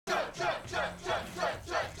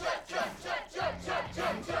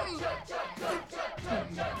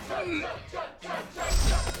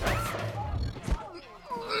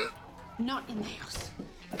not in the house.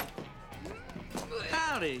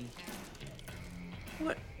 Howdy.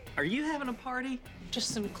 What? Are you having a party?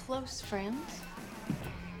 Just some close friends.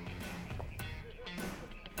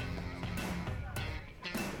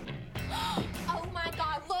 Oh my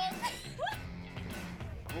God, look!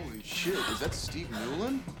 Holy shit, is that Steve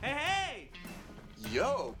Newland? Hey!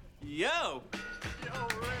 Yo! Yo!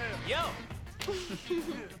 Yo!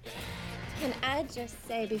 Can I just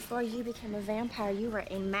say, before you became a vampire, you were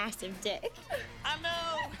a massive dick. I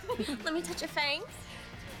know! Let me touch your fangs.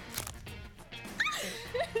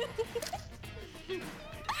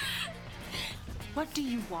 What do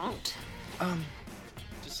you want?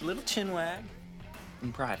 Just a little chin wag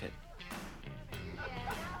in private.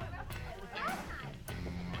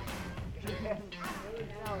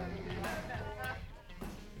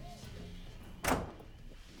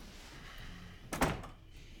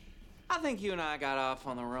 I think you and I got off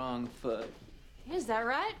on the wrong foot. Is that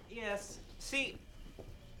right? Yes. See,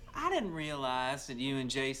 I didn't realize that you and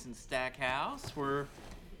Jason Stackhouse were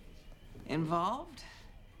involved.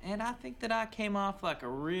 And I think that I came off like a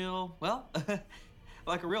real, well,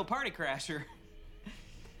 like a real party crasher.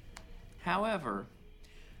 However,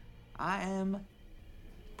 I am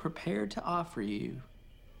prepared to offer you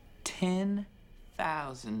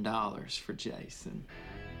 $10,000 for Jason.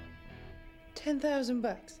 10,000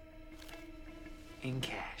 bucks. In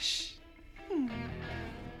cash.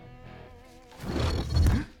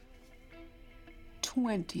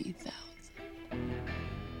 20,000.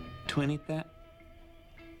 20,000?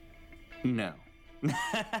 No.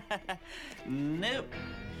 Nope.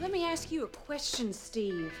 Let me ask you a question,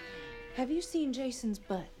 Steve. Have you seen Jason's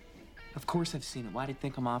butt? Of course I've seen it. Why do you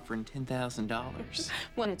think I'm offering $10,000?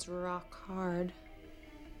 When it's rock hard,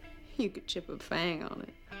 you could chip a fang on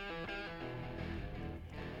it.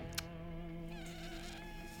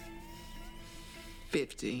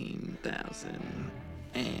 $15,000,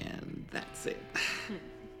 and that's it.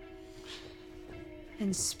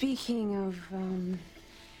 And speaking of,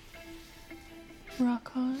 rock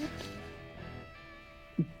hard,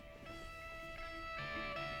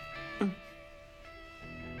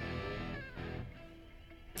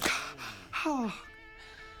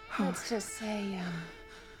 let's just say,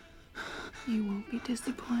 you won't be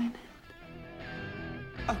disappointed.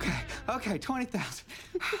 Okay, 20,000.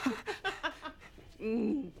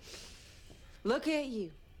 Look at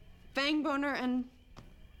you. Fang boner and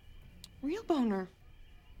real boner.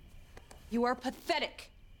 You are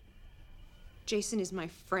pathetic. Jason is my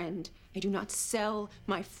friend. I do not sell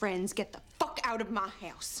my friends. Get the fuck out of my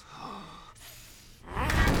house.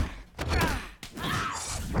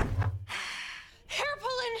 Hair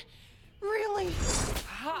pulling? Really?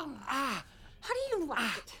 How do you like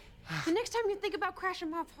it? The next time you think about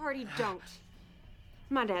crashing my party, don't.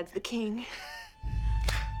 My dad's the king.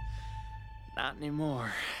 Not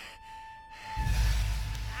anymore.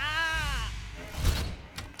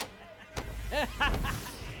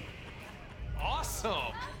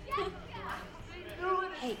 Awesome!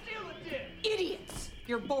 Hey, idiots!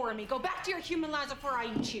 You're boring me. Go back to your human lives before I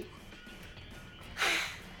eat you.